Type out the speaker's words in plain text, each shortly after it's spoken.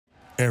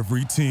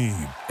Every team,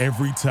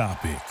 every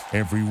topic,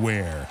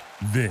 everywhere.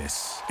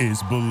 This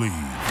is Believe.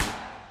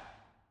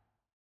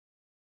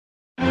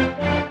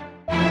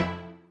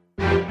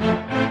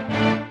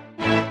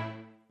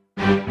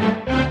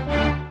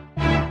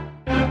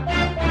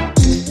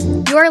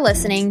 You are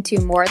listening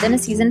to More Than a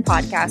Season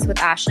podcast with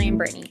Ashley and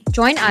Brittany.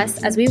 Join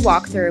us as we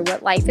walk through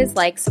what life is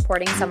like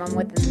supporting someone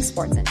within the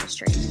sports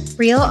industry.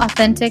 Real,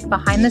 authentic,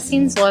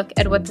 behind-the-scenes look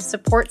at what the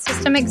support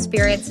system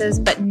experiences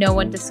but no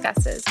one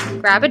discusses.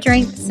 Grab a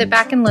drink, sit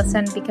back and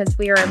listen because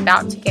we are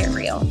about to get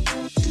real.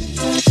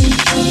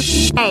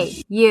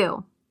 Hey,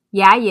 you.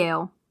 Yeah,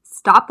 you.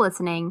 Stop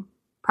listening,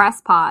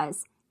 press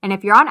pause, and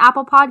if you're on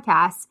Apple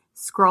Podcasts,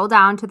 scroll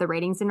down to the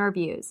ratings and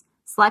reviews.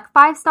 Select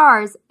 5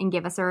 stars and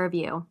give us a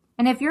review.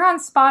 And if you're on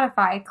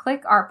Spotify,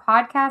 click our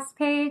podcast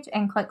page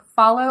and click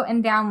follow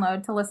and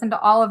download to listen to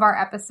all of our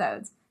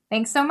episodes.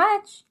 Thanks so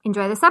much.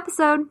 Enjoy this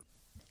episode.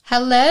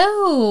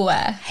 Hello.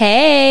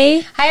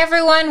 Hey. Hi,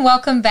 everyone.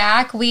 Welcome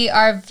back. We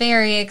are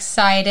very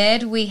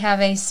excited. We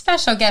have a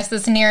special guest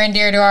that's near and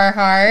dear to our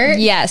heart.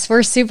 Yes,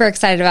 we're super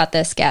excited about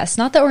this guest.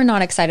 Not that we're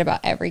not excited about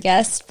every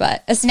guest,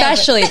 but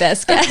especially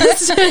this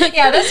guest.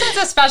 Yeah, this one's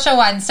a special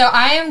one. So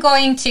I am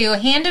going to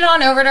hand it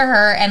on over to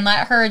her and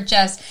let her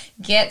just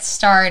get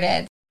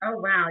started. Oh,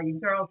 wow. You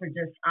girls are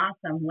just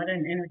awesome. What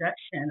an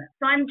introduction.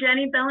 So I'm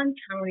Jenny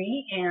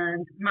Bellantoni,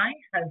 and my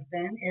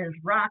husband is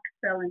Rock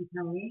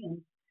Bellantoni. And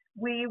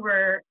we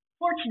were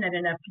fortunate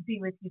enough to be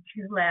with you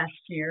two last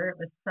year. It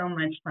was so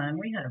much fun.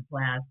 We had a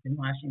blast in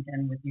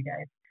Washington with you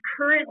guys.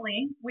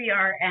 Currently, we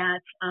are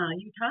at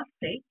Utah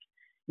State.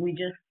 We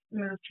just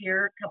moved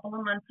here a couple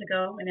of months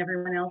ago, and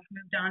everyone else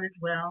moved on as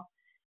well.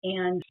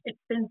 And it's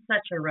been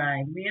such a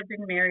ride. We have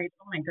been married,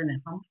 oh my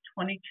goodness, almost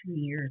 22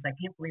 years. I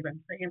can't believe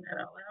I'm saying that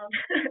out loud.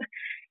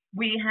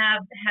 We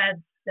have had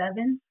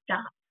 7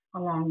 stops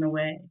along the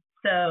way.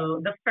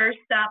 So the first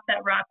stop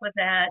that Rock was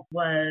at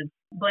was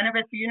Buena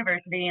Vista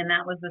University, and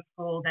that was the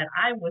school that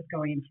I was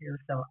going to.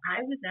 So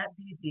I was at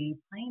BV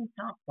playing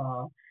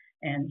softball,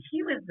 and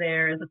he was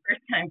there as a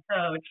first-time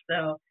coach.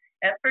 So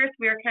at first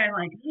we were kind of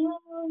like,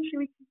 oh, should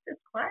we keep this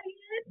quiet?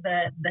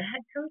 But the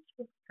head coach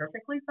was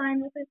perfectly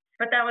fine with it.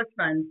 But that was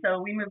fun.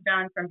 So we moved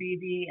on from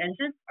BV, and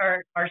just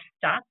our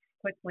stops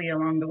quickly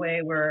along the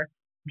way were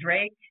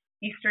Drake,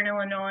 Eastern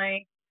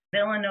Illinois,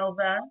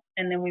 Villanova,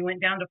 and then we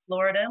went down to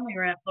Florida. We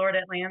were at Florida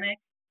Atlantic.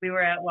 We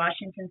were at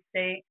Washington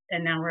State,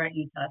 and now we're at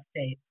Utah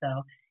State.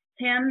 So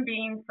him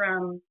being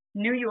from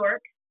New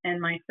York and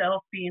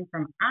myself being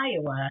from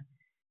Iowa,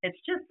 it's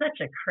just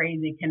such a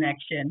crazy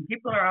connection.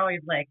 People are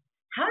always like,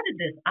 how did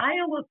this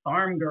Iowa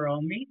farm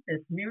girl meet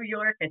this New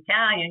York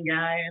Italian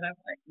guy? And I'm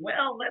like,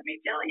 well, let me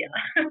tell you.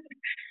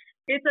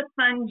 It's a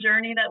fun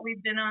journey that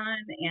we've been on,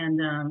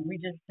 and we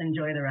just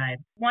enjoy the ride.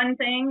 One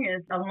thing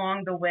is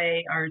along the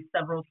way, our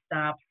several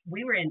stops,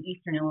 we were in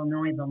Eastern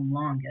Illinois the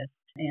longest,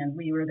 and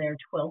we were there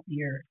 12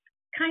 years.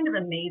 Kind of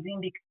amazing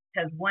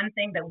because one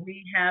thing that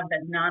we have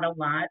that not a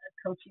lot of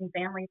coaching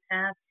families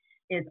have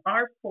is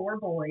our 4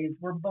 boys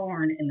were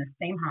born in the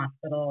same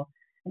hospital.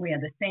 We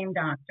had the same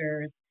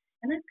doctors.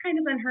 And that's kind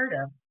of unheard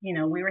of. You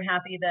know, we were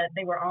happy that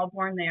they were all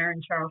born there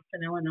in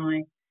Charleston,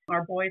 Illinois.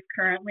 Our boys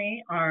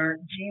currently are,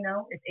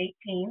 Gino is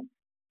 18.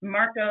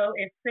 Marco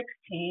is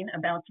 16,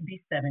 about to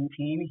be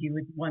 17. He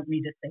would want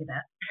me to say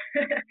that.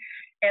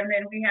 And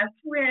then we have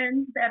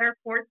twins that are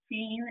 14,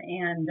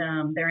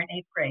 and they're in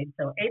 8th grade.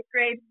 So 8th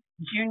grade,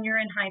 junior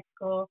in high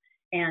school,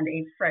 and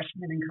a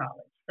freshman in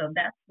college. So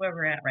that's where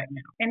we're at right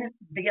now. And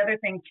the other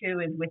thing, too,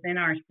 is within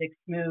our 6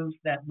 moves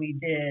that we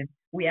did,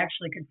 we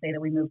actually could say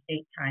that we moved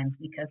 8 times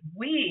because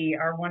we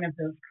are one of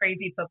those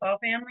crazy football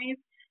families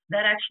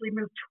that actually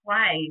moved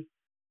twice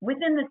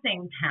within the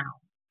same town.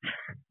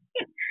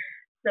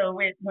 So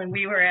when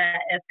we were at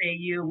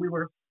FAU, we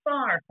were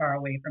far, far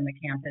away from the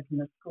campus and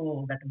the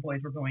school that the boys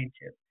were going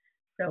to.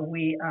 So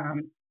we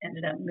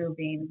ended up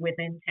moving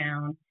within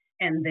town.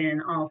 And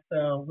then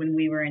also when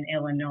we were in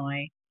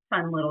Illinois,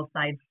 fun little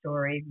side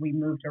story, we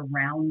moved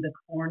around the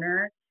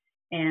corner,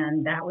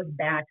 and that was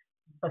back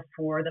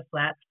before the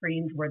flat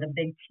screens where the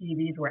big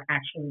TVs were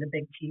actually the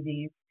big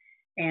TVs.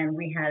 And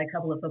we had a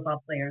couple of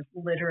football players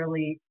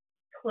literally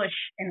push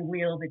and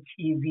wheel the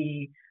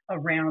TV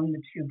around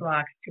the 2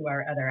 blocks to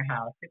our other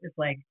house. It was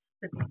like,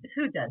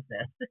 who does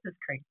this? This is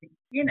crazy.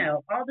 You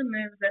know, all the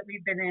moves that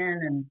we've been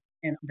in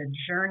and the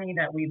journey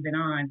that we've been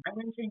on, I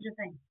wouldn't change a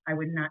thing. I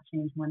would not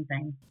change one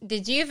thing.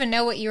 Did you even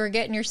know what you were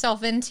getting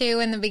yourself into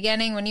in the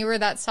beginning when you were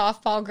that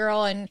softball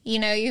girl and, you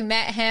know, you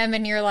met him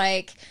and you're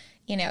like,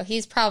 you know,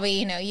 he's probably,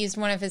 you know, used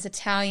one of his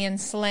Italian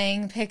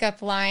slang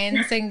pickup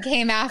lines and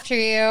came after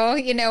you,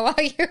 you know,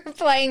 while you were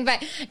playing.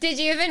 But did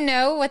you even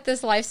know what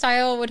this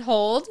lifestyle would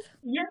hold?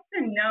 Yes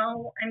and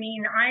no. I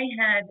mean, I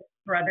had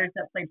brothers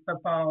that played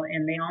football,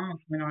 and they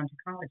almost went on to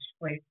college to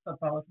play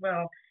football as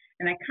well.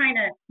 And I kind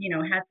of, you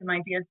know, had some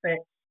ideas, but,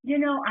 you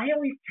know, I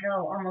always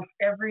tell almost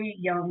every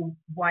young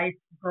wife,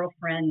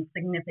 girlfriend,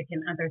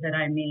 significant other that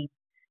I meet,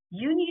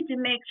 you need to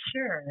make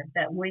sure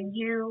that when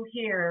you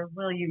hear,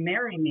 will you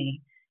marry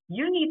me,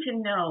 you need to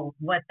know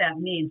what that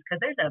means because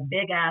there's a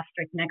big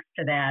asterisk next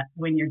to that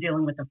when you're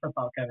dealing with a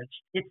football coach.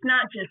 It's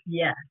not just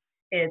yes.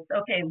 It's,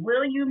 okay,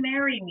 will you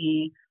marry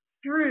me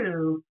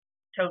through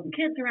toting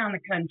kids around the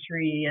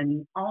country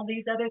and all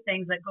these other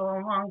things that go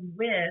along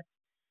with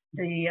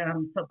the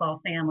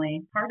football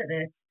family part of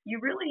it. You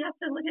really have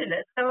to look at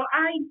it. So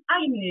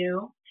I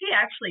knew he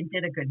actually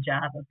did a good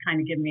job of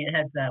kind of giving me a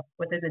heads up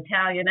with his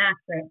Italian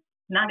accent.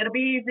 Not going to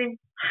be easy.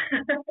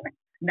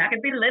 Not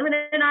going to be living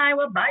in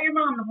Iowa by your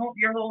mom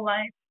your whole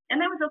life. And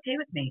that was okay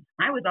with me.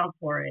 I was all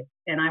for it.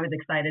 And I was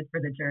excited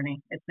for the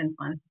journey. It's been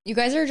fun. You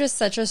guys are just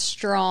such a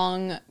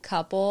strong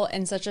couple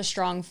and such a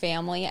strong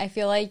family. I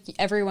feel like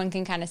everyone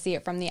can kind of see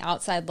it from the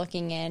outside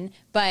looking in.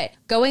 But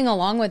going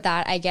along with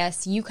that, I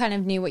guess you kind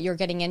of knew what you're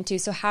getting into.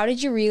 So how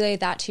did you relay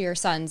that to your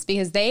sons?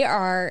 Because they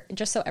are,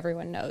 just so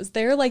everyone knows,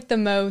 they're like the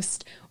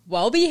most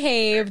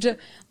well-behaved,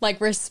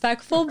 like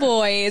respectful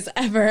boys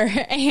ever.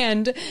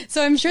 And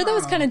so I'm sure that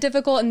was kind of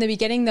difficult in the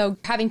beginning, though,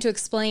 having to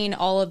explain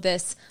all of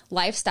this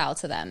lifestyle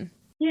to them.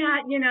 Yeah,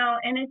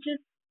 and it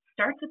just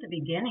starts at the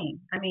beginning.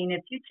 I mean,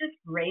 if you just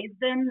raise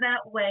them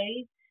that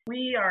way,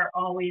 we are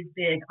always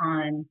big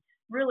on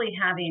really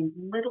having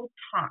little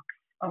talks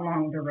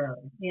along the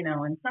road,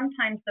 and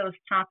sometimes those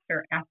talks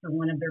are after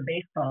one of their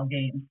baseball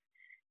games.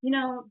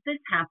 This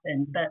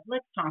happened, but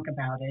let's talk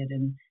about it.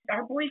 And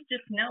our boys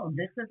just know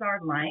this is our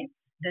life.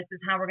 This is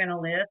how we're going to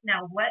live.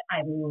 Now, what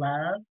I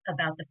love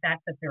about the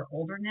fact that they're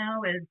older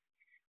now is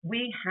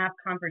we have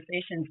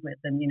conversations with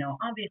them.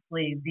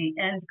 Obviously the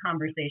end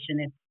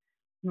conversation is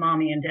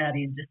mommy and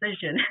daddy's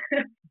decision.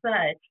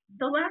 But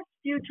the last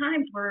few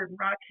times where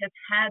Rock has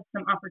had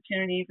some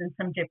opportunities and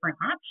some different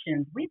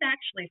options, we've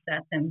actually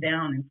sat them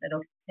down and said,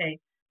 okay,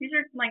 these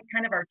are like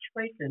kind of our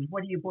choices.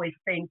 What do you boys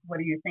think? What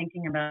are you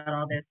thinking about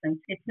all this? And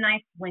it's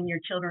nice when your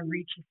children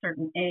reach a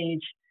certain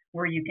age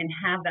where you can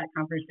have that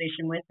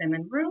conversation with them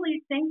and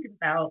really think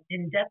about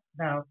in depth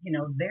about,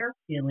 their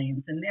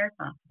feelings and their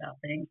thoughts about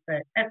things.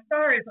 But as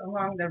far as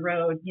along the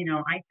road,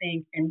 I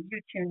think, and you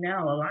two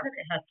know, a lot of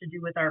it has to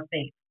do with our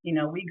faith.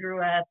 We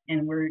grew up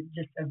and we're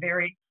just a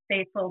very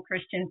faithful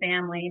Christian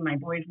family. My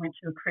boys went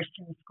to a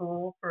Christian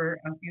school for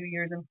a few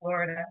years in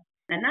Florida.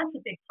 And that's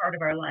a big part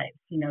of our life.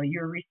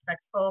 You're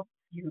respectful.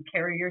 You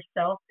carry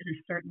yourself in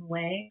a certain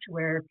way to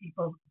where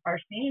people are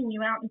seeing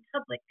you out in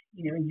public.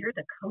 You're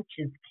the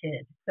coach's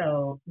kid.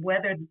 So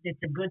whether it's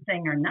a good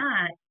thing or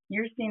not,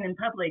 you're seen in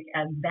public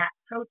as that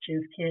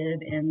coach's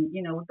kid. And,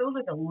 those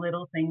are the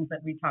little things that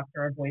we talk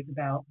to our boys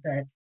about.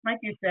 But like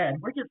you said,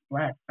 we're just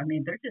blessed. I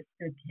mean, they're just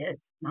good kids.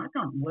 Knock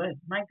on wood.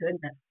 My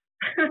goodness.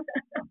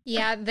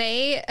 Yeah,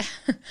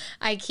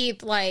 I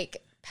keep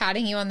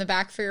patting you on the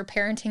back for your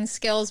parenting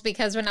skills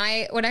because when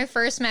I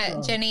first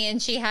met Jenny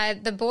and she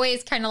had the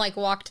boys kind of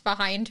walked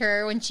behind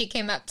her when she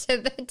came up to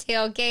the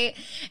tailgate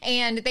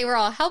and they were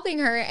all helping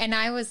her and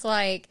I was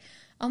like,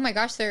 oh my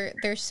gosh,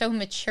 they're so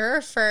mature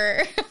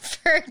for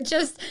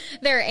just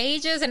their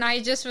ages. And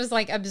I just was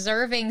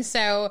observing.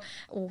 So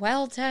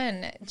well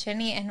done,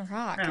 Jenny and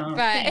Rock. Oh,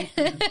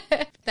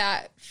 but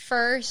that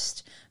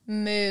first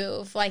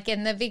move,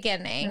 in the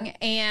beginning,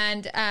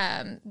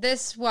 and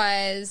this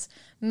was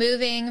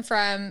moving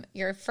from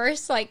your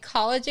first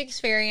college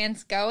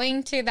experience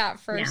going to that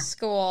first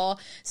school.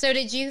 So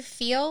did you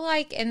feel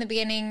in the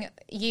beginning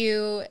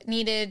you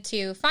needed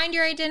to find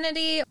your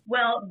identity?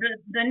 Well,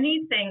 the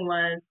neat thing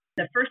was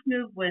the first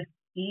move was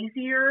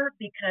easier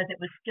because it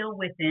was still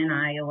within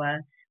Iowa.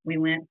 We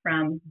went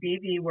from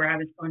BV, where I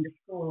was going to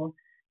school,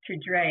 to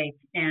Drake.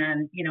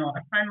 And,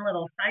 a fun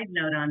little side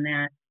note on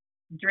that,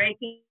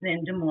 Drake is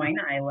in Des Moines,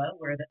 Iowa,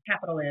 where the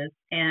capital is.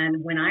 And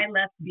when I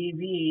left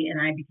BV and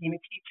I became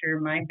a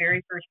teacher, my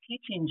very first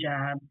teaching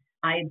job,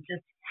 I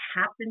just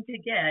happened to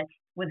get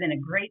within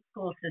a great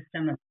school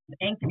system of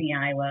Ankeny,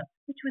 Iowa,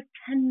 which was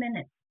 10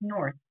 minutes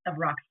north of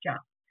Rock's job.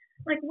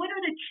 What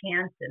are the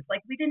chances?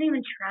 We didn't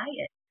even try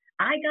it.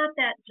 I got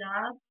that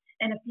job,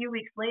 and a few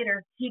weeks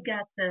later, he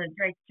got the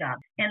Drake job.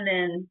 And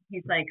then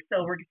he's like,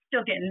 so we're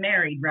still getting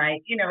married,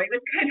 right? It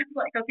was kind of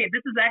okay,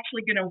 this is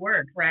actually going to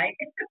work, right?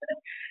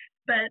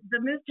 But the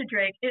move to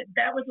Drake,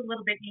 that was a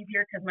little bit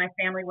easier because my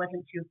family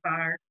wasn't too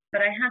far.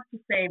 But I have to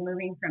say,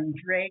 moving from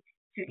Drake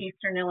to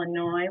Eastern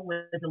Illinois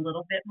was a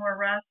little bit more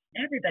rough.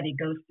 Everybody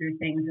goes through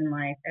things in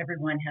life.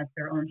 Everyone has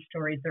their own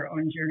stories, their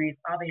own journeys.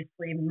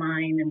 Obviously,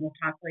 mine, and we'll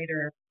talk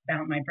later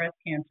about my breast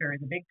cancer,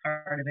 is a big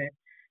part of it.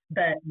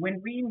 But when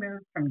we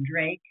moved from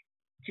Drake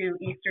to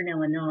Eastern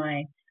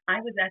Illinois, I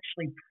was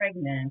actually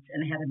pregnant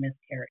and had a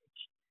miscarriage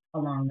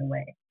along the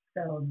way.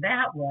 So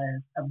that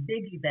was a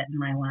big event in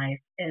my life.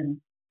 And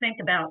think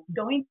about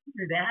going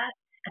through that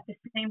at the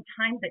same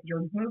time that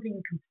you're moving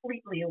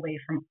completely away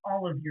from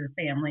all of your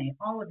family,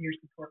 all of your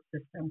support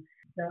system.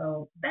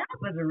 So that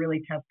was a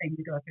really tough thing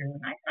to go through.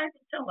 And I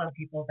tell a lot of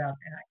people about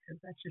that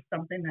because that's just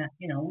something that,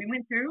 we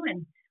went through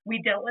and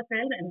we dealt with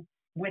it. And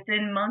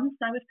within months,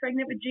 I was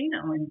pregnant with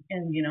Gino and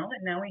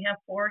now we have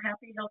 4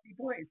 happy, healthy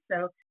boys.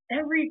 So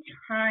every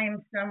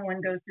time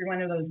someone goes through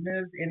one of those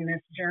moves in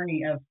this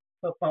journey of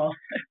football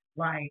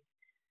life,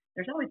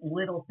 there's always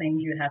little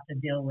things you have to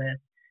deal with.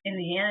 In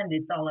the end,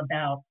 it's all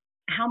about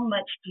how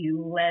much do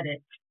you let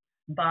it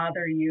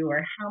bother you,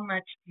 or how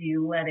much do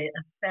you let it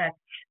affect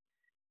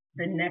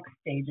the next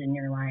stage in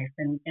your life?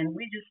 And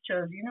we just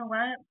chose, you know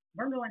what,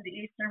 we're going to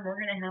Eastern, we're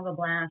going to have a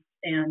blast,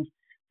 and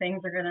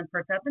things are going to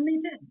perk up, and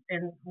they did.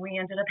 And we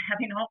ended up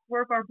having all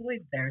 4 of our boys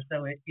there.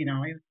 So it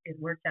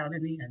worked out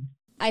in the end.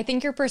 I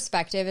think your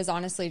perspective is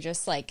honestly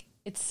just like,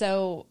 it's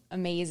so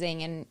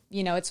amazing. And,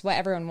 it's what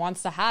everyone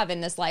wants to have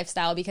in this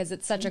lifestyle because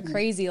it's such a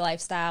crazy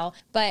lifestyle.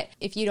 But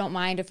if you don't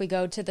mind, if we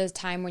go to the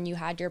time when you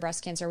had your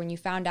breast cancer, when you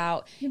found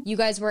out, you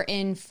guys were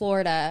in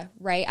Florida,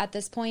 right, at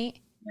this point?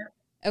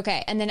 Yeah.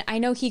 Okay. And then I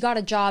know he got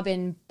a job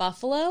in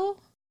Buffalo.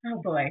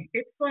 Oh, boy.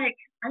 It's like,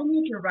 I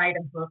need to write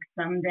a book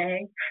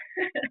someday.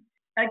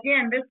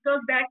 Again, this goes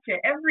back to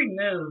every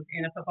move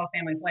in a football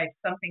family's life,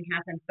 something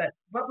happens. But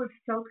what was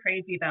so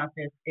crazy about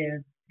this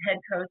is head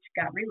coach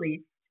got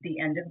released the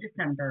end of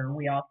December.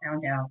 We all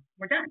found out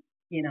we're done,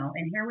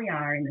 and here we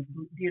are in this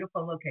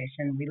beautiful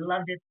location. We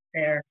loved it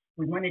there.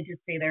 We wanted to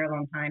stay there a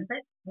long time, but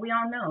we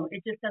all know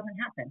it just doesn't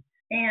happen.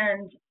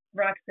 And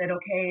Rock said,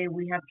 okay,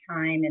 we have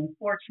time. And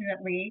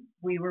fortunately,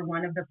 we were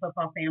one of the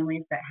football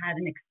families that had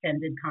an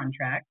extended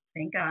contract.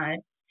 Thank God.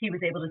 He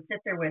was able to sit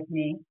there with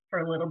me for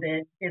a little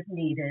bit if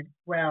needed.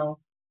 Well,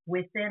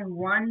 within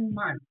 1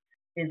 month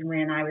is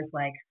when I was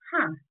like,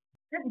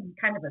 that's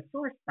kind of a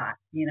sore spot.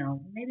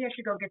 Maybe I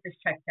should go get this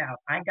checked out.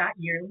 I got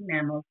yearly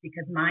mammals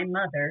because my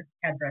mother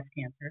had breast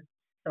cancer.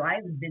 So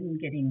I've been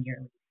getting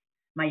yearly.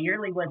 My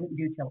yearly wasn't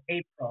due till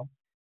April,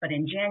 but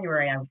in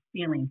January I was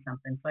feeling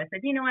something. So I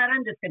said, you know what,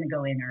 I'm just going to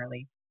go in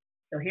early.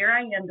 So here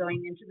I am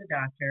going into the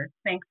doctor.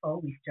 Thankful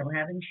we still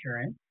have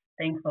insurance.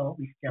 Thankful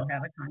we still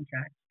have a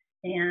contract.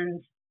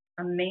 And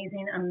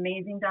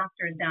amazing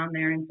doctors down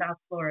there in South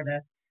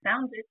Florida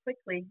found it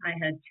quickly. I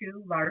had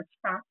 2 large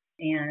spots,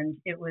 and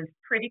it was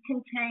pretty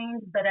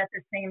contained, but at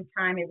the same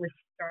time, it was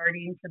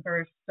starting to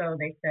burst. So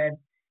they said,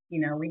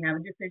 we have a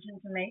decision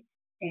to make.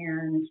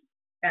 And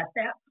at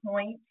that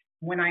point,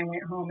 when I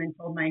went home and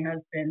told my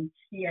husband,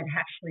 he had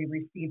actually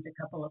received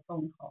a couple of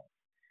phone calls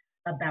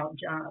about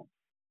jobs,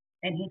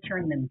 and he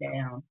turned them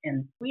down.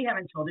 And we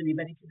haven't told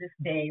anybody to this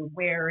day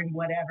where and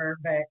whatever,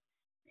 but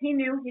he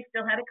knew he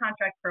still had a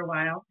contract for a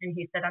while, and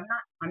he said,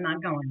 I'm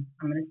not going.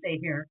 I'm going to stay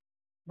here.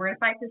 We're going to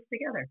fight this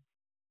together.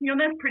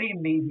 That's pretty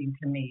amazing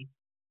to me.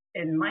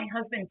 And my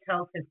husband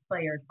tells his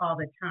players all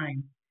the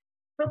time,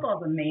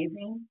 football's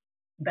amazing,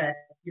 but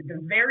the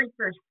very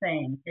first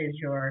thing is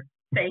your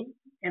faith,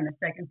 and the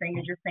second thing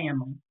is your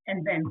family,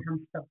 and then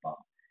comes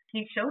football.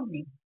 He showed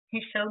me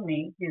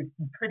his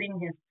putting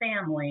his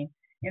family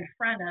in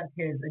front of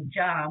his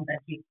job that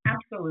he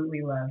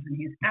absolutely loves and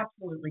he's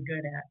absolutely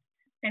good at.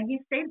 And he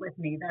stayed with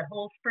me that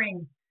whole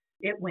spring.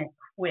 It went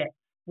quick.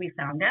 We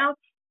found out.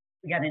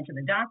 We got into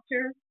the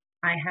doctor.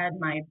 I had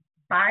my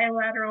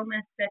bilateral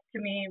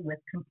mastectomy with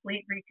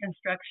complete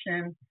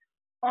reconstruction.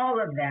 All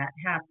of that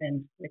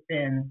happened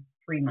within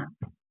 3 months.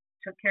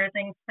 Took care of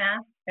things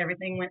fast.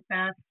 Everything went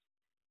fast.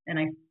 And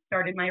I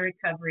started my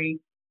recovery.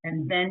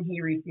 And then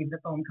he received a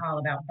phone call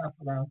about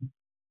Buffalo.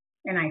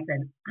 And I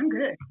said, I'm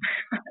good.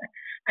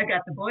 I've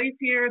got the boys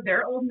here.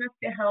 They're old enough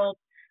to help.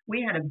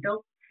 We had a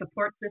built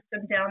support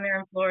system down there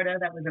in Florida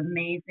that was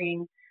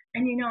amazing.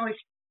 And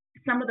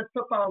some of the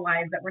football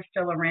wives that were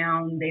still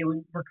around, they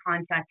were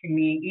contacting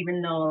me,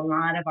 even though a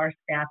lot of our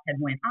staff had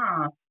went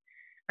off.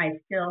 I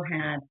still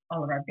had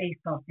all of our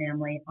baseball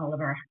family, all of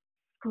our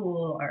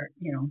school, our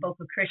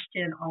Boca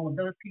Christian, all of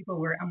those people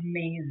were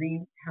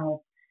amazing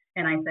help.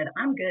 And I said,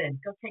 I'm good.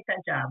 Go take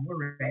that job.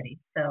 We're ready.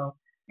 So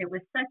it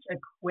was such a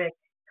quick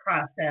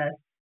process,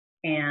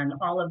 and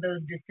all of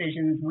those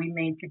decisions we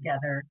made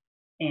together.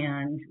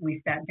 And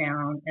we sat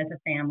down as a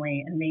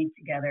family and made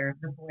together.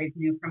 The boys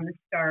knew from the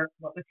start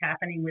what was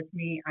happening with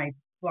me. I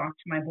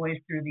walked my boys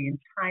through the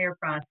entire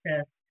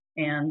process,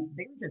 and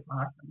they were just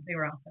awesome. They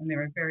were awesome. They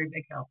were a very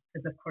big help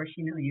because, of course,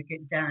 you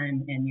get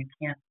done and you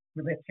can't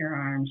lift your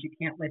arms. You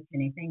can't lift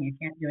anything. You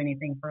can't do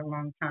anything for a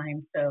long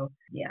time. So,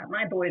 yeah,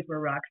 my boys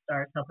were rock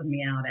stars helping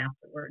me out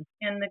afterwards.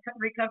 And the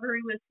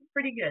recovery was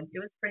pretty good. It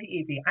was pretty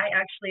easy. I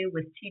actually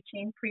was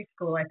teaching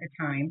preschool at the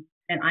time,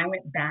 and I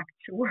went back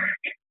to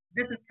work.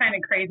 This is kind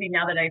of crazy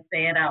now that I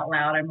say it out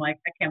loud. I'm like,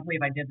 I can't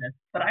believe I did this.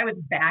 But I was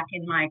back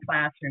in my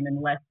classroom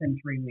in less than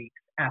 3 weeks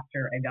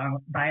after a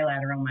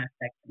bilateral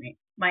mastectomy.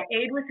 My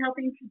aide was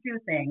helping to do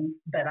things,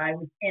 but I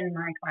was in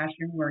my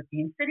classroom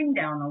working, sitting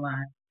down a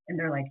lot. And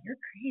they're like, you're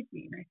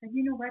crazy. And I said,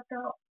 you know what,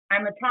 though?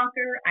 I'm a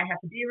talker. I have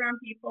to be around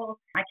people.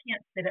 I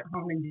can't sit at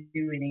home and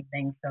do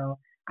anything. So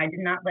I did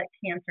not let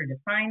cancer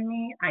define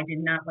me. I did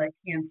not let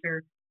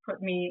cancer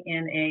put me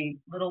in a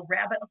little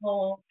rabbit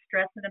hole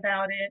stressing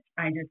about it.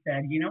 I just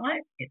said, you know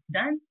what? It's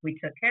done. We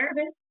took care of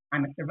it.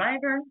 I'm a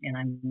survivor, and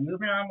I'm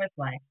moving on with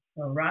life.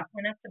 So Rock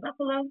went up to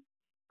Buffalo.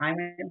 I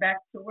went back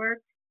to work,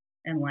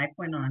 and life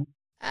went on.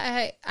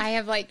 I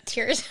have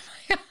tears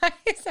in my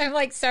eyes.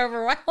 I'm so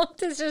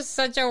overwhelmed. It's just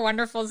such a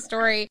wonderful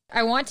story.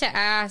 I want to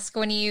ask,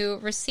 when you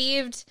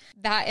received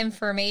that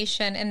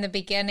information in the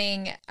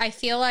beginning, I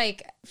feel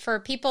like for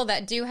people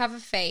that do have a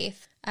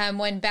faith,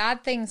 when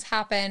bad things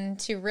happen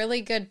to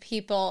really good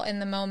people in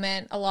the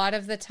moment, a lot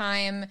of the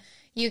time,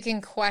 you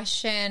can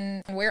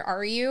question, where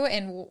are you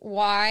and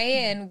why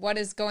and what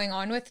is going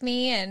on with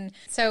me? And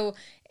so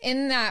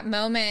in that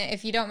moment,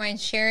 if you don't mind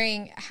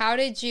sharing, how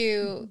did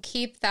you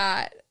keep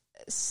that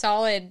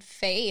solid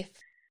faith?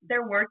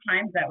 There were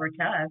times that were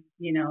tough.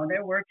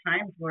 There were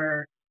times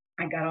where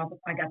I got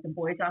the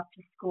boys off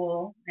to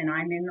school, and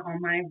I'm in all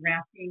my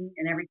wrapping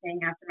and everything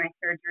after my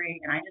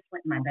surgery, and I just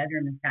went in my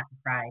bedroom and sat and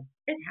cried.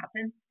 It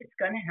happens. It's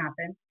going to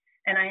happen.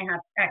 And I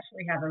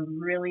have a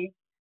really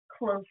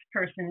close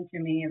person to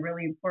me, a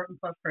really important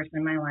close person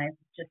in my life,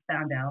 just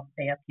found out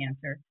they have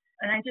cancer.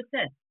 And I just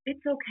said,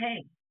 it's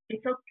okay.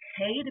 It's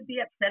okay to be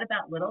upset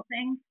about little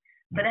things,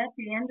 but at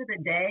the end of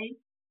the day,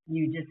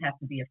 you just have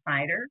to be a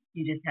fighter.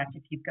 You just have to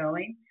keep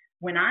going.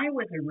 When I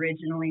was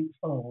originally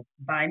told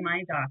by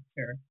my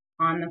doctor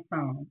on the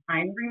phone,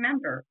 I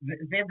remember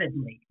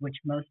vividly, which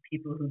most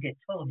people who get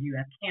told you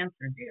have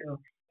cancer do,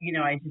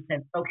 I just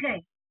said,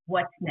 okay,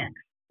 what's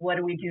next? What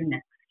do we do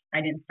next?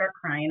 I didn't start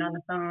crying on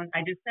the phone. I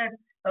just said,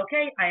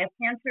 okay, I have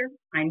cancer.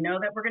 I know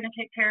that we're going to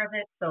take care of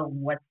it. So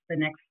what's the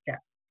next step?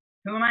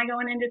 Who am I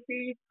going in to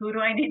see? Who do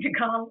I need to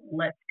call?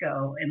 Let's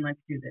go and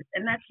let's do this.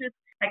 And I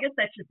guess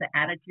that's just the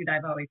attitude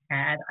I've always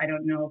had. I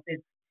don't know if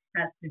it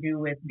has to do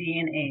with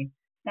being a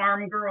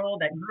farm girl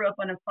that grew up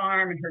on a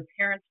farm and her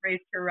parents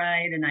raised her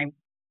right. And I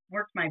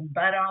worked my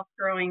butt off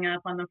growing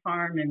up on the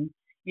farm. And,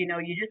 you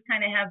just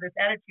kind of have this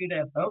attitude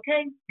of,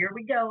 okay, here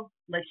we go.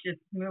 Let's just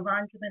move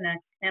on to the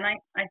next. And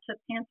I took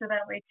cancer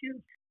that way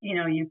too.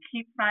 You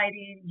keep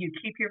fighting, you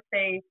keep your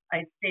faith.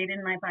 I stayed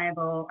in my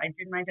Bible. I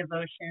did my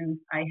devotions.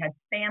 I had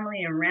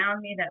family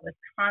around me that was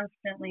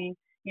constantly,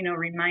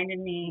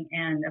 reminding me.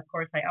 And of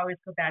course, I always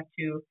go back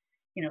to,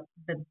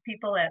 the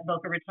people at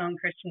Boca Raton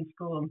Christian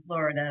School in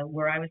Florida,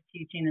 where I was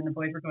teaching and the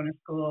boys were going to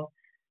school.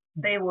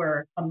 They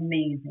were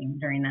amazing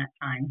during that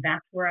time.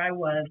 That's where I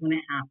was when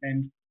it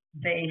happened.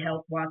 They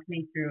helped walk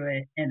me through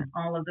it, and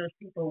all of those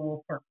people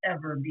will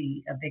forever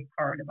be a big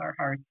part of our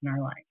hearts and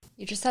our life.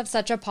 You just have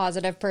such a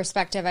positive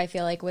perspective, I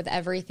feel like, with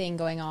everything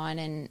going on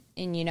and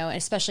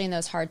especially in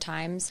those hard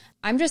times.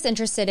 I'm just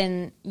interested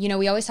in,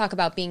 we always talk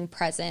about being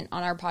present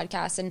on our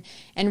podcast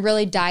and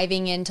really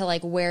diving into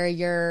like where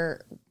you're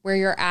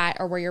at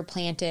or where you're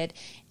planted.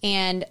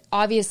 And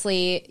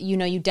obviously,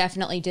 you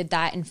definitely did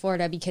that in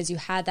Florida because you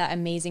had that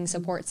amazing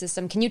support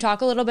system. Can you talk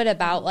a little bit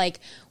about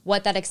like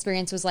what that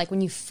experience was like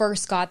when you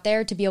first got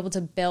there to be able to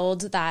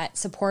build that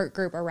support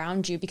group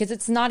around you? Because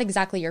it's not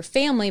exactly your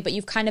family, but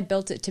you've kind of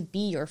built it to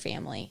be your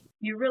family.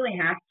 You really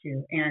have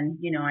to. And,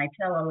 I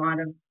tell a lot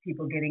of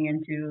people getting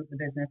into the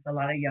business, a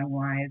lot of young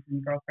wives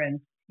and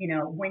girlfriends,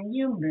 when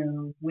you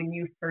move, when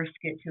you first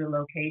get to a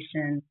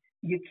location,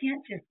 you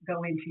can't just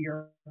go into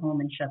your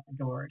home and shut the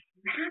doors.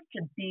 You have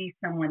to be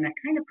someone that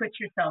kind of puts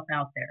yourself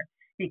out there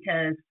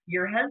because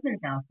your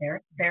husband's out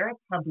there. They're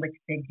a public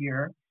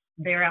figure.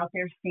 They're out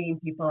there seeing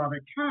people all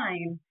the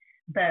time.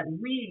 But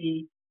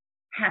we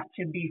have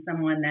to be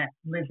someone that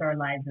lives our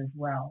lives as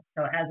well.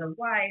 So as a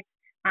wife,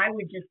 I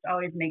would just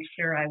always make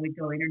sure I would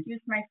go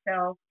introduce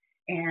myself.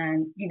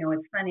 And,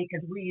 it's funny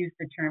because we use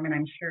the term, and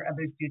I'm sure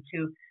others do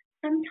too.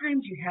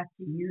 Sometimes you have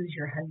to use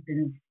your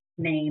husband's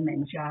name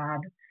and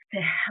job to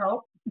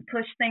help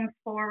push things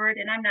forward.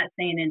 And I'm not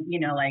saying,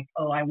 like,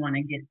 oh, I want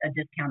to get a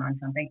discount on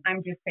something.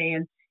 I'm just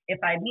saying if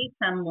I meet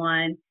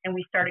someone and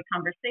we start a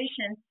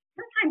conversation,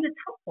 sometimes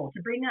it's helpful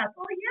to bring up,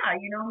 oh, yeah,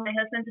 my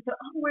husband just,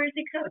 oh, where is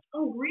he, coach?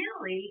 Oh,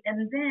 really?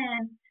 And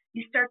then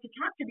you start to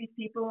talk to these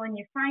people and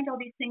you find all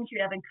these things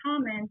you have in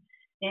common.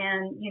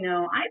 And,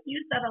 I've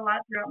used that a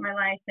lot throughout my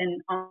life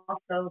and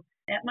also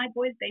at my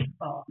boys'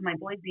 baseball. My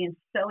boys being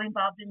so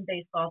involved in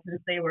baseball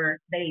since they were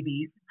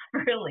babies,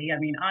 really. I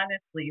mean,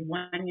 honestly,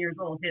 1 year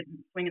old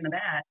swinging the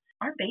bat.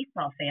 Our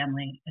baseball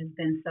family has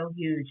been so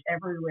huge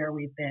everywhere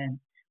we've been.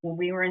 When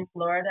we were in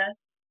Florida,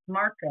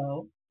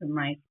 Marco,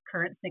 my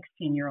current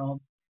 16-year-old,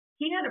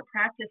 he had a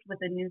practice with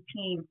a new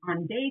team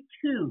on day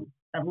 2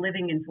 of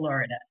living in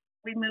Florida.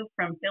 We moved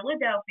from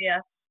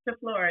Philadelphia to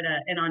Florida,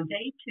 and on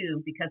day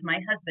 2, because my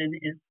husband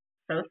is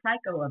so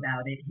psycho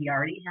about it, he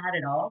already had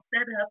it all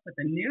set up with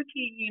a new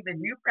team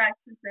and new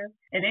practices.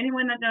 And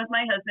anyone that knows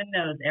my husband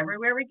knows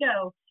everywhere we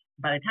go,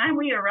 by the time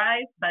we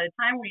arrive, by the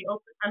time we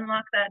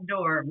unlock that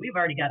door, we've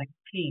already got a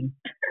team.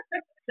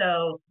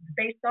 So the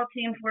baseball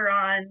teams we're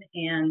on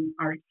and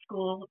our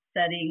school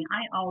setting,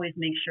 I always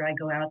make sure I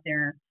go out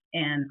there.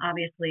 And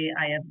obviously,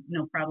 I have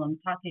no problem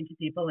talking to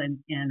people and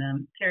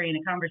carrying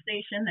a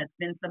conversation. That's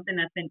been something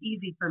that's been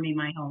easy for me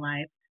my whole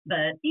life.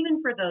 But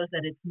even for those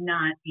that it's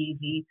not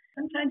easy,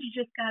 sometimes you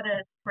just got to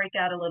break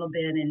out a little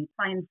bit and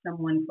find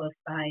someone close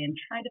by and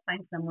try to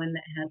find someone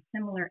that has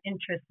similar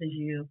interests as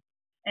you.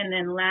 And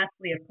then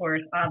lastly, of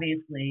course,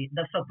 obviously,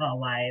 the football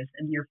wives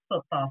and your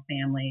football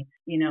family.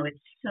 It's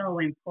so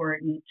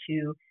important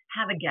to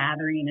have a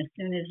gathering as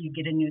soon as you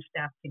get a new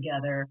staff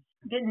together,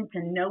 getting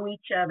to know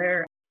each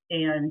other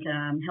and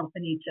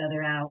helping each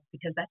other out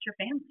because that's your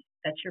family.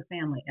 That's your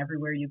family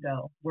everywhere you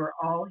go. We're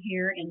all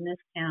here in this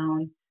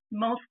town,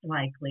 most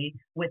likely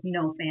with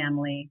no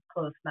family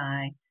close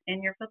by.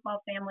 And your football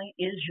family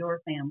is your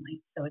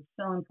family. So it's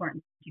so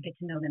important to get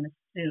to know them as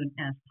soon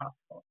as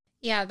possible.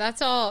 Yeah,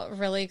 that's all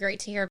really great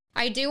to hear.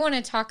 I do want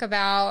to talk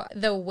about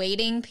the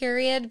waiting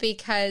period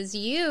because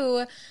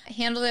you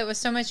handled it with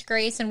so much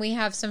grace, and we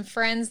have some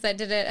friends that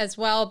did it as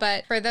well.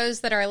 But for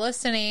those that are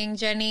listening,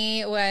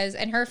 Jenny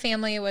and her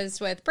family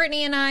was with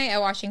Brittany and I at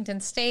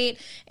Washington State,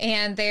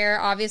 and there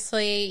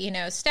obviously,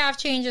 staff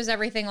changes,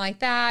 everything like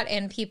that,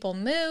 and people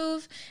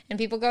move and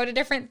people go to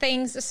different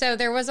things. So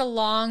there was a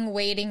long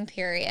waiting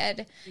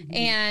period,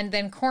 and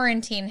then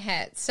quarantine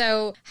hit.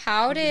 So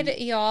how did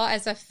y'all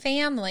as a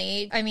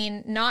family,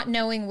 not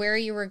knowing where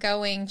you were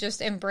going, just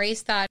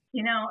embrace that?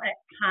 At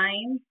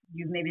times,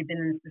 you've maybe been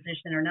in this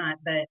position or not,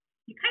 but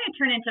you kind of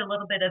turn into a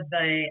little bit of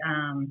a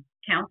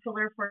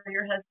counselor for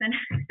your husband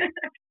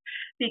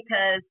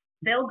because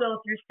they'll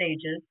go through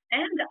stages,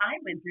 and I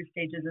went through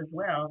stages as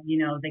well.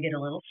 They get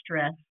a little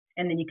stressed,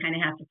 and then you kind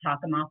of have to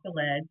talk them off the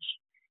ledge,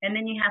 and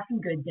then you have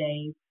some good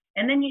days,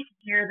 and then you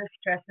hear the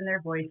stress in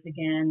their voice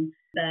again.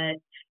 But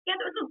yeah,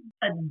 there was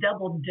a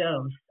double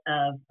dose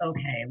of,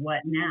 okay,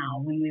 what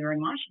now, when we were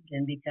in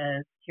Washington,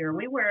 because here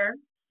we were,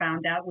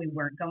 found out we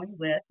weren't going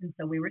with, and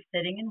so we were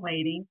sitting and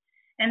waiting,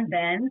 and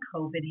then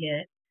COVID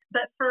hit.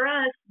 But for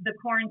us, the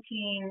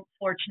quarantine,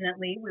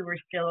 fortunately, we were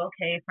still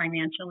okay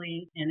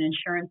financially and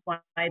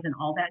insurance-wise and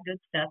all that good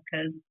stuff,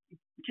 because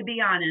to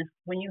be honest,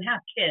 when you have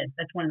kids,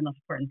 that's one of the most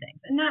important things.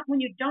 And not when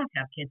you don't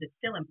have kids, it's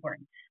still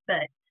important.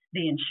 But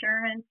the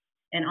insurance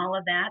and all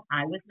of that,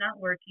 I was not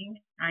working.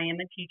 I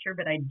am a teacher,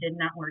 but I did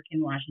not work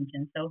in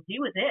Washington. So he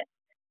was it.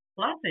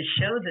 Lots of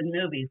shows and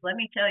movies. Let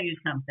me tell you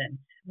something.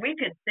 We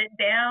could sit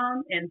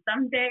down, and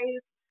some days,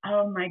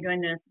 oh my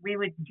goodness, we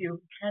would do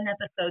 10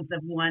 episodes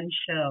of one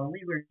show.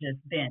 We were just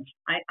binge.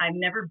 I've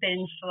never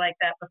binged like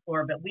that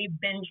before, but we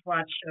binge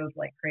watched shows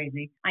like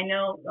crazy. I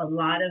know a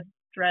lot of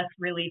stress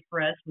relief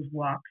for us was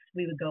walks.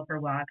 We would go for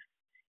walks.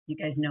 You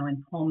guys know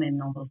in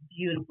Pullman, all those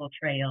beautiful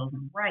trails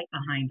right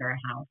behind our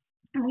house.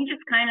 And we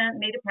just kind of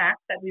made a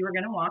pact that we were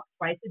going to walk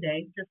twice a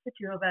day, just the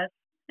two of us.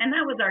 And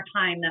that was our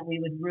time that we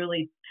would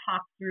really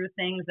talk through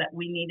things that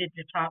we needed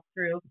to talk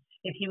through.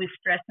 If he was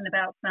stressing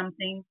about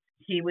something,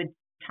 he would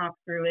talk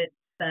through it.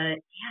 But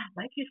yeah,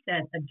 like you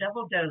said, a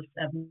double dose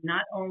of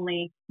not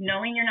only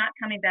knowing you're not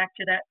coming back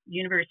to that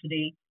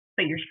university,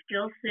 but you're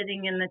still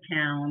sitting in the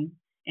town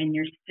and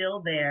you're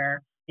still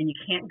there and you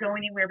can't go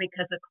anywhere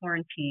because of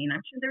quarantine.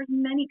 I'm sure there's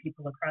many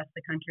people across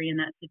the country in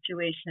that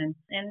situation.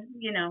 And,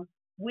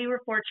 we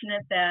were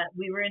fortunate that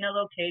we were in a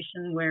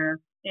location where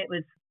it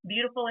was a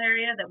beautiful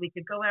area that we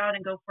could go out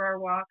and go for our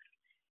walks.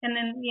 And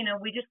then,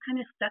 we just kind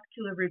of stuck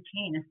to a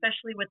routine,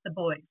 especially with the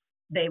boys.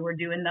 They were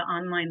doing the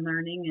online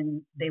learning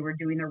and they were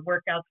doing their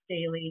workouts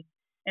daily.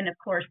 And of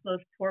course, those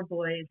poor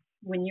boys,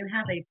 when you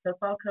have a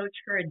football coach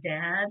for a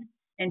dad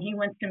and he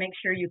wants to make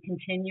sure you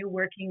continue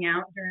working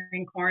out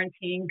during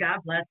quarantine, God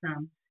bless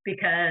him.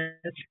 Because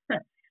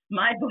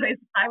my boys,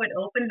 I would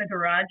open the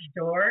garage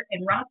door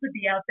and Ross would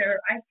be out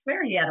there. I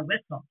swear he had a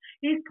whistle.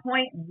 He's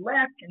pointing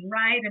left and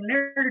right and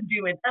they're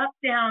doing up,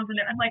 downs. And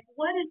I'm like,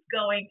 what is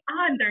going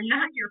on? They're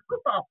not your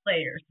football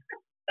players.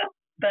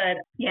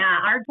 But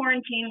yeah, our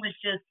quarantine was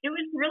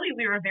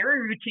we were very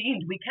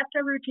routine. We kept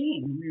our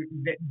routine. We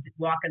would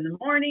walk in the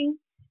morning.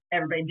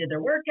 Everybody did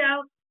their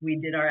workout.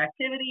 We did our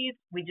activities.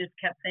 We just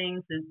kept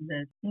things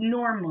as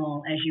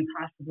normal as you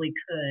possibly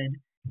could.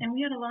 And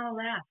we had a lot of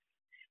laughs.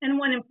 And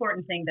one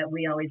important thing that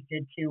we always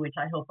did too, which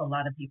I hope a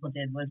lot of people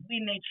did, was we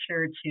made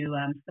sure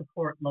to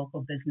support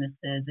local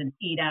businesses and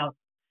eat out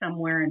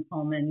somewhere in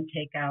Pullman,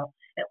 take out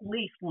at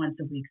least once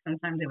a week.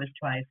 Sometimes it was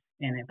twice,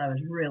 and if I was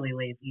really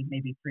lazy,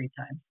 maybe 3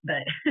 times.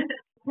 But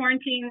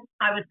quarantine,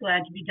 I was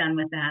glad to be done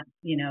with that.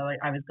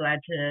 I was glad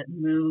to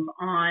move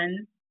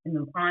on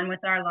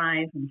with our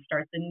lives and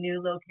start the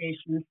new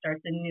location,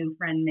 start the new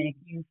friend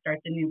making, start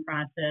the new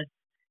process.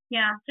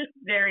 Yeah, just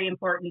very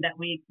important that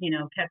we,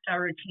 kept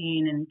our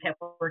routine and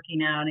kept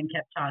working out and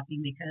kept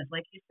talking because,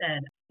 like you said,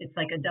 it's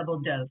like a double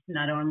dose.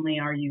 Not only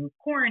are you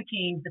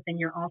quarantined, but then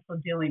you're also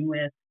dealing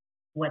with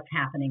what's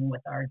happening with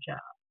our job.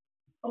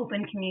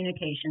 Open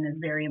communication is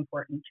very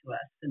important to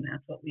us, and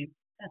that's what we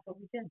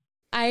did.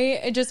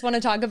 I just want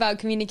to talk about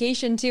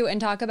communication too and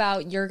talk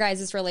about your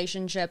guys'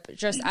 relationship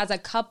just as a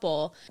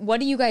couple. What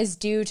do you guys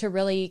do to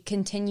really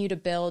continue to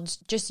build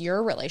just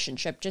your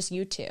relationship, just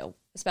you two,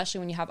 especially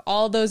when you have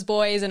all those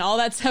boys and all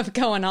that stuff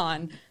going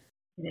on?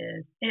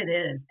 It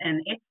is.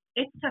 And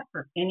it's tough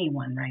for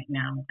anyone right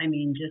now. I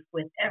mean, just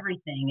with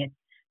everything, it's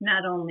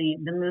not only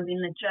the moving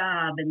the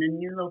job and the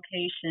new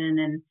location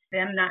and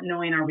them not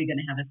knowing, are we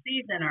going to have a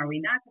season? Are we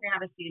not going to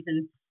have a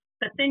season?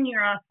 But then you're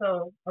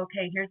also,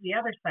 okay, here's the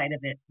other side of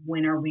it.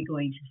 When are we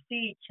going to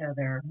see each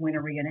other? When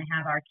are we going to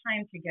have our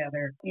time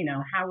together?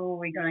 How are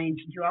we going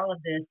to do all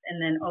of this? And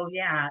then,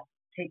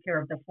 take care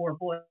of the 4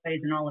 boys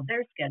and all of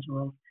their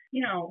schedules.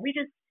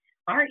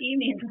 Our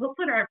evenings, we'll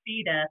put our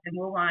feet up and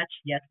we'll watch,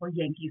 yes, we're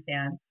Yankee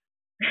fans.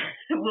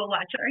 We'll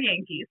watch our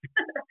Yankees.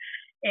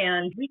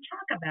 And we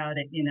talk about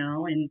it,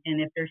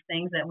 and if there's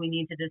things that we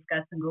need to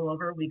discuss and go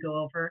over, we go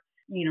over.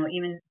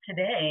 Even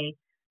today,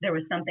 there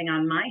was something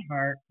on my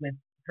heart with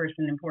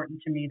person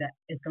important to me that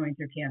is going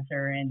through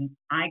cancer. And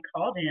I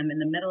called him in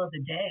the middle of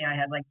the day. I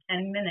had like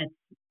 10 minutes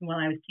while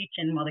I was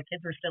teaching, while the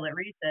kids were still at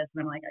recess. And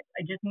I'm like,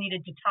 I just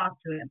needed to talk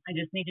to him. I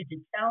just needed to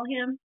tell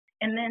him.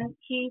 And then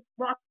he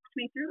walked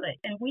me through it.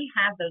 And we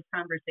have those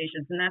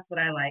conversations. And that's what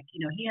I like.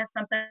 You know, he has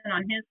something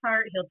on his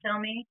heart, he'll tell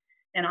me,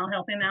 and I'll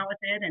help him out with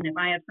it. And if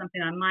I have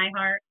something on my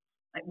heart,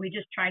 like, we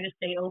just try to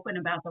stay open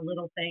about the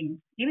little things.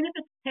 Even if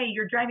it's, hey,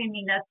 you're driving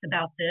me nuts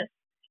about this,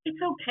 it's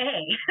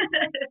okay.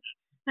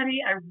 Honey,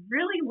 I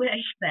really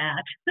wish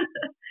that.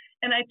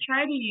 And I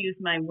try to use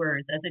my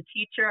words. As a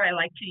teacher, I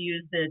like to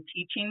use the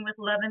teaching with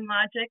love and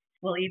logic.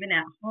 Well, even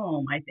at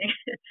home, I think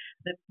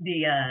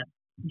the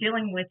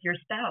dealing with your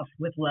spouse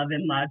with love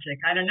and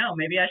logic. I don't know.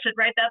 Maybe I should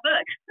write that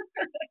book.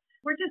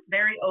 We're just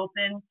very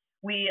open.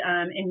 We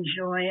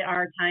enjoy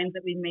our times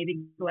that we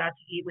maybe go out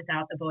to eat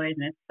without the boys.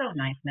 And it's so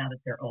nice now that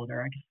they're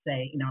older. I can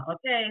say, you know,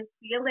 okay,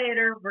 see you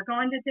later. We're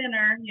going to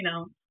dinner. You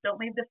know, don't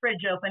leave the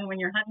fridge open when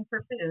you're hunting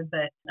for food.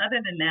 But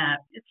other than that,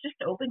 it's just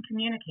open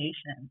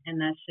communication. And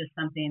that's just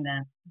something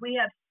that we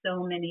have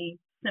so many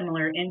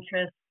similar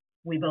interests.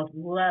 We both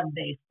love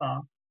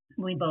baseball.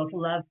 We both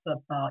love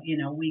football. You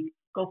know, we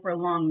go for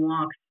long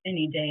walks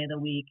any day of the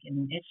week,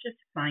 and it's just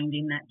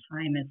finding that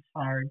time is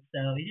hard.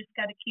 So you just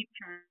got to keep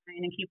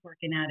trying and keep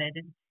working at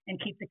it,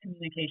 and keep the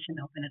communication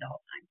open at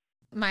all times.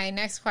 My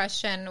next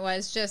question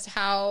was just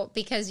how,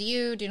 because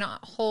you do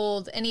not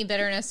hold any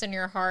bitterness in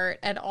your heart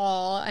at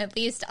all, at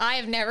least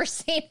I've never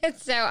seen it.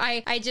 So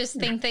I just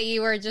think that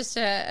you are just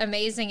an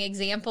amazing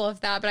example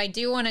of that. But I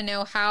do want to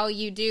know how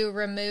you do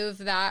remove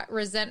that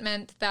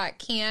resentment that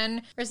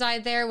can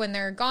reside there when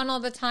they're gone all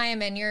the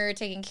time and you're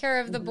taking care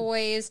of the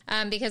boys.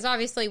 Because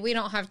obviously we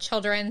don't have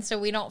children, so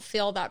we don't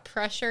feel that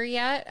pressure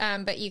yet.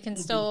 But you can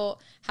still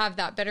have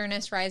that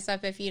bitterness rise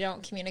up if you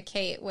don't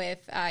communicate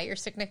with your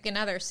significant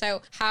other.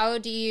 So how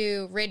do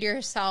you rid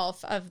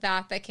yourself of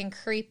that can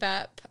creep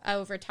up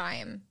over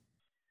time?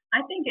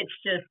 I think it's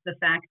just the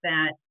fact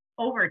that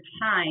over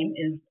time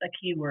is a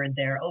key word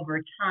there.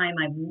 Over time,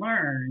 I've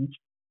learned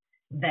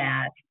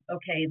that,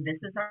 okay, this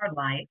is our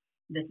life.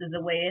 This is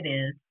the way it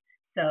is.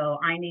 So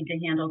I need to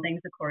handle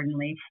things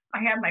accordingly. I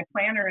have my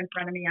planner in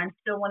front of me. I'm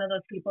still one of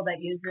those people that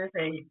uses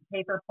a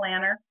paper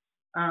planner,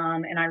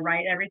 and I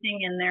write everything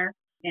in there.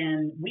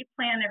 And we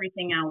plan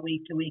everything out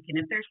week to week. And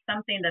if there's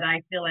something that I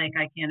feel like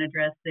I can't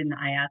address, then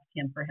I ask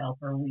him for help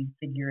or we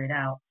figure it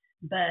out.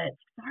 But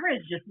as far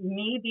as just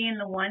me being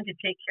the one to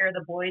take care of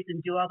the boys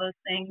and do all those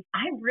things,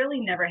 I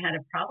really never had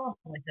a problem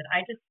with it.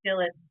 I just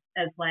feel it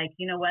as like,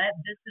 you know what,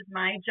 this is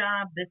my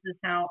job. This is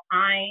how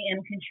I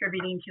am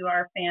contributing to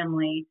our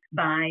family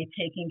by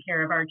taking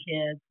care of our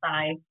kids,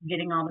 by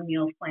getting all the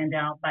meals planned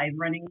out, by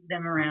running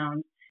them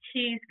around.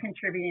 She's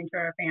contributing to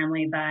our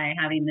family by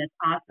having this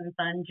awesome,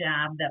 fun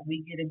job that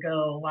we get to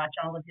go watch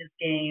all of his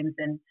games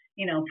and,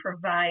 you know,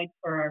 provide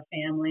for our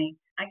family.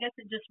 I guess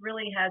it just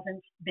really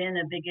hasn't been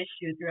a big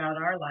issue throughout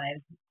our lives.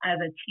 As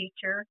a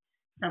teacher,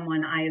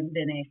 I've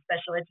been a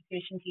special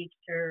education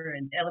teacher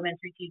and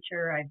elementary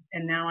teacher,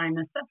 and now I'm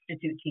a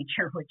substitute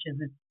teacher, which is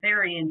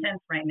very intense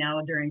right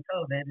now during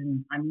COVID,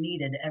 and I'm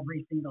needed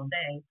every single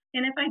day.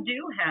 And if I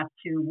do have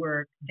to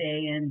work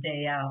day in,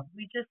 day out,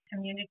 we just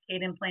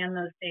communicate and plan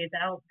those days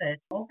out. But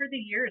over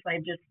the years,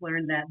 I've just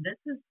learned that this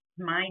is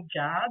my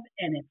job,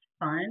 and it's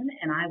fun,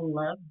 and I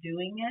love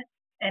doing it.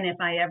 And if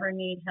I ever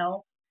need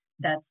help,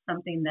 that's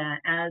something that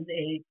as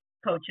a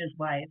coach's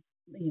wife,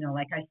 you know,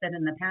 like I said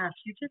in the past,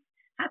 you just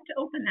have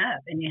to open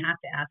up and you have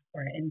to ask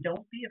for it, and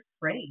don't be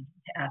afraid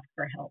to ask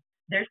for help.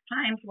 There's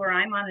times where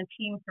I'm on a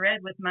team thread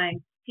with my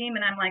team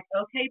and I'm like,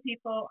 okay,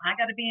 people, I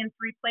got to be in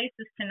 3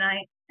 places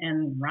tonight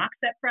and Rock's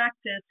at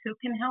practice. Who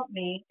can help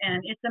me? And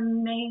it's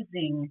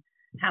amazing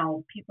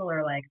how people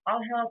are like,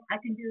 I'll help.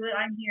 I can do it.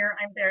 I'm here.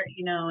 I'm there,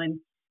 you know, and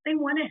they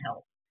want to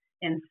help.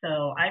 And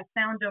so I've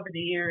found over the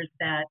years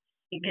that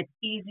it gets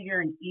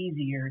easier and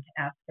easier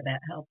to ask for that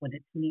help when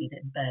it's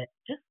needed. But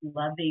just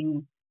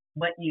loving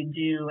what you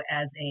do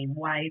as a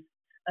wife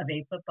of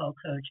a football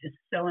coach is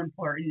so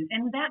important.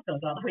 And that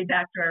goes all the way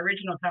back to our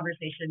original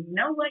conversation.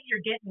 Know what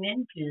you're getting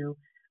into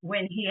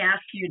when he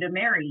asks you to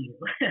marry you.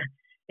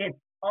 It's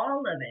all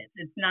of it.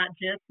 It's not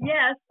just,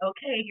 yes,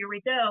 okay, here we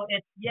go.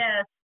 It's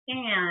yes,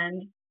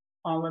 and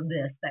all of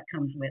this that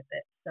comes with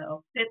it.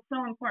 So it's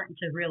so important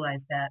to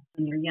realize that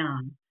when you're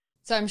young.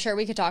 So I'm sure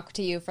we could talk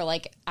to you for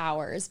like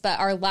hours, but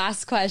our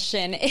last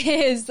question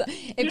is,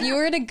 if you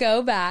were to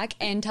go back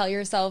and tell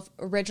yourself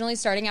originally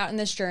starting out in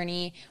this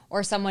journey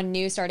or someone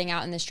new starting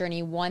out in this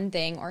journey, one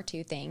thing or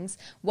 2 things,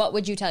 what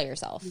would you tell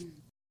yourself?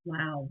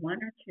 Wow, 1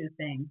 or 2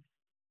 things.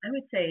 I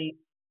would say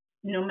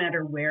no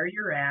matter where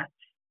you're at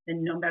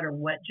and no matter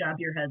what job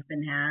your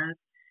husband has,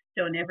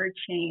 don't ever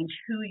change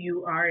who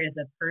you are as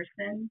a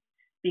person,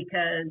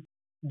 because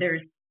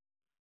there's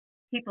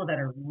people that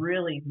are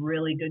really,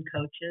 really good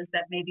coaches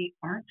that maybe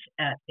aren't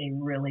at a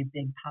really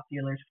big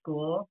popular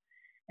school.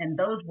 And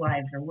those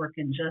wives are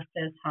working just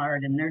as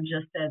hard and they're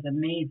just as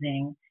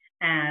amazing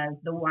as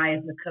the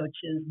wives of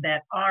coaches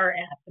that are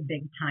at the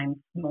big time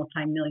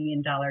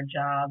multi-million-dollar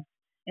jobs.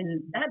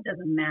 And that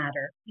doesn't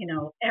matter.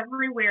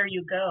 Everywhere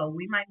you go,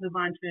 we might move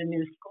on to a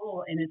new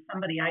school and it's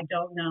somebody I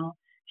don't know.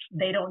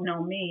 They don't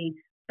know me,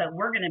 but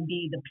we're going to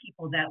be the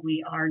people that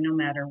we are no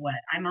matter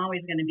what. I'm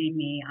always going to be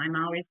me. I'm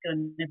always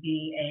going to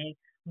be a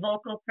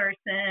vocal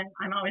person.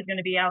 I'm always going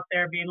to be out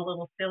there being a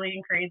little silly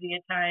and crazy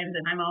at times.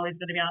 And I'm always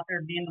going to be out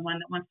there being the one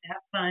that wants to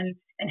have fun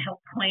and help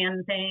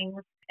plan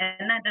things.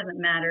 And that doesn't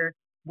matter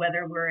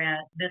whether we're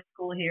at this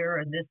school here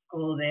or this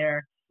school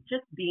there.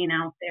 Just being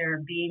out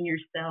there, being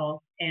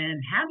yourself,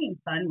 and having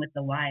fun with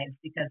the wives,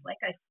 because like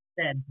I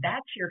said,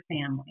 that's your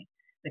family.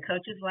 The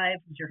coaches'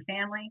 wives is your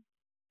family.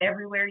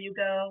 Everywhere you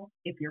go,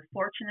 if you're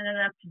fortunate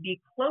enough to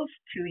be close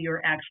to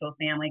your actual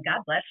family,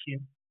 God bless you,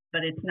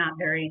 but it's not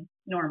very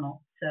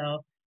normal.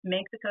 So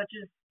make the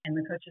coaches and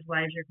the coaches'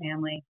 wives your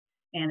family,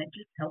 and it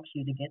just helps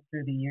you to get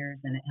through the years,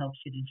 and it helps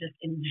you to just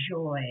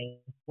enjoy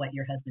what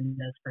your husband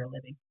does for a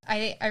living.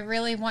 I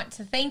really want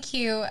to thank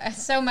you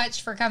so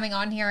much for coming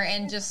on here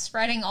and just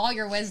spreading all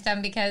your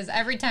wisdom, because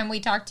every time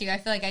we talk to you, I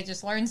feel like I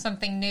just learned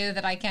something new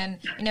that I can,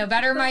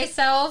 better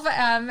myself.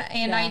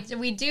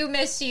 We do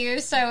miss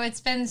you. So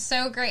it's been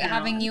so great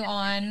having you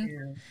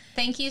on.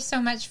 Thank you so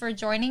much for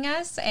joining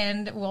us,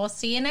 and we'll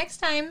see you next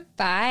time.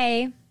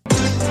 Bye.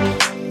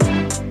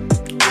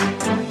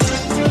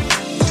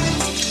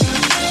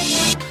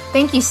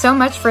 Thank you so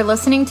much for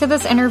listening to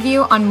this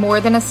interview on More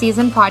Than a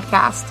Season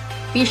podcast.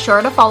 Be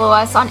sure to follow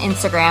us on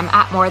Instagram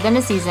at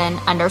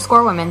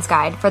morethanAseason_women's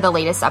guide for the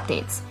latest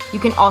updates. You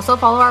can also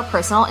follow our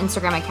personal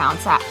Instagram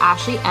accounts at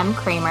Ashley M.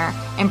 Kramer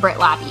and Britt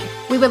Labby.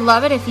 We would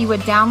love it if you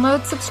would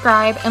download,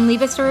 subscribe, and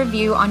leave us a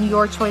review on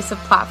your choice of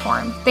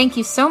platform. Thank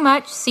you so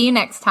much. See you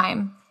next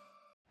time.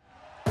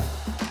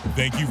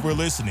 Thank you for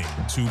listening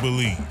to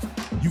Believe.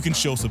 You can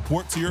show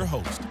support to your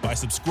host by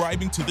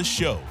subscribing to the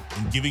show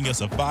and giving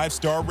us a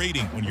 5-star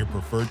rating on your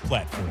preferred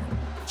platform.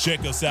 Check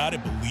us out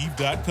at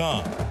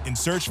Believe.com and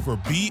search for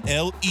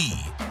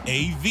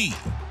BLEAV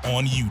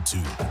on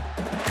YouTube.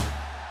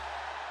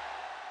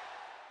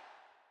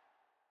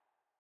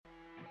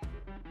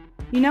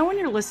 When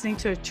you're listening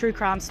to a true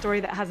crime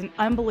story that has an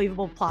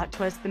unbelievable plot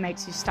twist that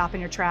makes you stop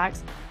in your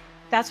tracks?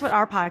 That's what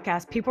our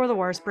podcast, People Are the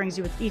Worst, brings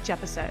you with each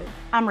episode.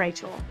 I'm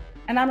Rachel.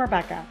 And I'm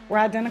Rebecca. We're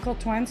identical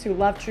twins who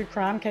love true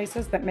crime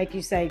cases that make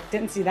you say,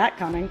 didn't see that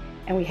coming,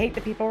 and we hate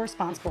the people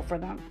responsible for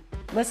them.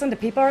 Listen to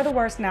People Are the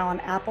Worst now on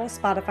Apple,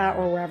 Spotify,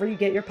 or wherever you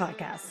get your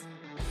podcasts.